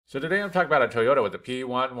So today I'm talking about a Toyota with the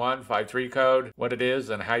P1153 code, what it is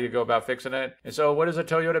and how you go about fixing it. And so what is a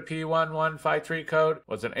Toyota P1153 code?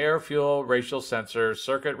 Well, it's an air fuel ratio sensor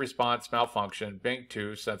circuit response malfunction bank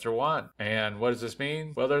 2 sensor 1. And what does this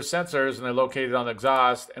mean? Well, there's sensors and they're located on the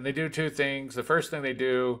exhaust and they do two things. The first thing they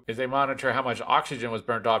do is they monitor how much oxygen was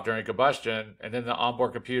burnt off during combustion, and then the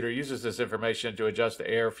onboard computer uses this information to adjust the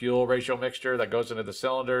air fuel ratio mixture that goes into the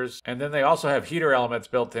cylinders. And then they also have heater elements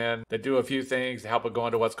built in that do a few things to help it go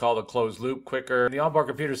into what's called a closed loop quicker. The onboard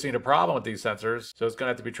computer's seen a problem with these sensors, so it's going to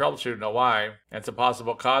have to be troubleshooted to know why. And some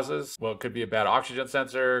possible causes: well, it could be a bad oxygen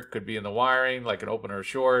sensor, could be in the wiring, like an open or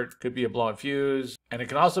short, could be a blown fuse, and it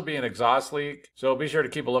can also be an exhaust leak. So be sure to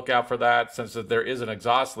keep a lookout for that, since if there is an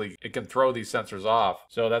exhaust leak, it can throw these sensors off.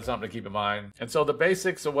 So that's something to keep in mind. And so the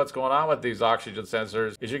basics of what's going on with these oxygen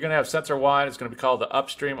sensors is you're going to have sensor 1, it's going to be called the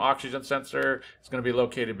upstream oxygen sensor. It's going to be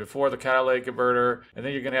located before the catalytic converter. And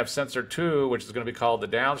then you're going to have sensor 2, which is going to be called the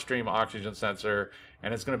downstream oxygen sensor,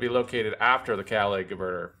 and it's going to be located after the catalytic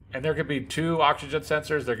converter. And there could be 2 oxygen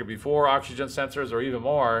sensors, there could be 4 oxygen sensors, or even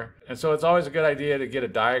more. And so it's always a good idea to get a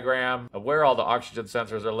diagram of where all the oxygen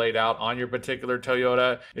sensors are laid out on your particular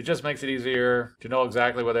Toyota. It just makes it easier to know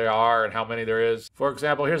exactly where they are and how many there is. For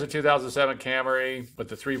example, here's a 2007 Camry with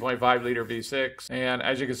the 3.5 liter V6. And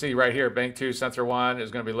as you can see right here, bank 2 sensor 1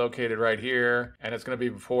 is going to be located right here, and it's going to be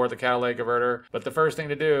before the catalytic converter. But the first thing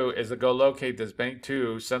to do is to go locate this bank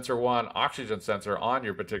 2 sensor 1 oxygen sensor on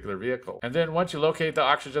your particular vehicle. And then once you locate the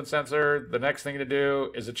oxygen sensor, the next thing to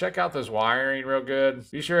do is to check out this wiring real good.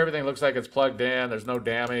 Be sure everything looks like it's plugged in, there's no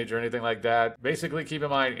damage or anything like that. Basically, keep in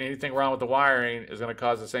mind anything wrong with the wiring is going to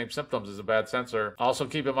cause the same symptoms as a bad sensor. Also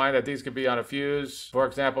keep in mind that these could be on a fuse. For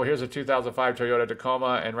example, here's a 2005 Toyota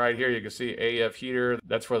Tacoma, and right here you can see AF heater.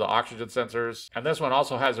 That's for the oxygen sensors. And this one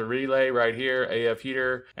also has a relay right here, AF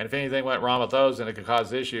heater. And if anything went wrong with those, then it could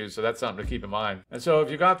cause issues. So that's something to keep in mind. And so if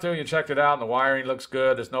you got through and you checked it out and the wiring looks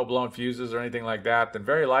good, there's no blown fuses or anything like that, then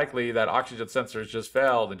very likely that oxygen sensor has just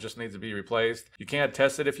failed and just needs to be replaced. You can't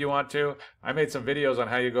test it if you want to. I made some videos on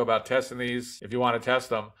how you go about testing these if you want to test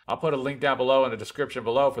them. I'll put a link down below in the description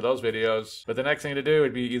below for those videos. But the next thing to do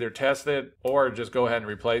would be either test it or just go ahead and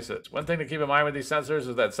replace it. One thing to keep in mind with these sensors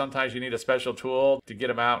is that sometimes you need a special tool to get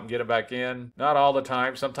them out and get them back in. Not all the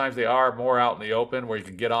time. Sometimes they are more out in the open where you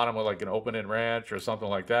can get on them with like an open-end wrench or something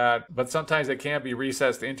like that. But sometimes they can be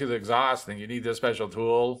recessed into the exhaust and you need this special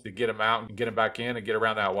tool to get them out and get them back in and get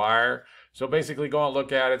around that wire. So basically go and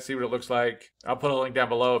look at it, see what it looks like. I'll put a link down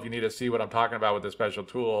below if you need to see what I'm talking about with this special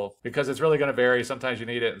tool, because it's really going to vary. Sometimes you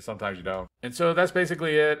need it and sometimes you don't. And so that's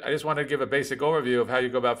basically it. I just wanted to give a basic overview of how you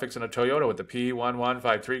go about fixing a Toyota with the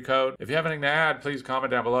P1153 code. If you have anything to add, please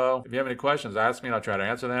comment down below. If you have any questions, ask me and I'll try to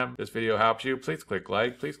answer them. If this video helps you, please click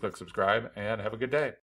like, please click subscribe, and have a good day.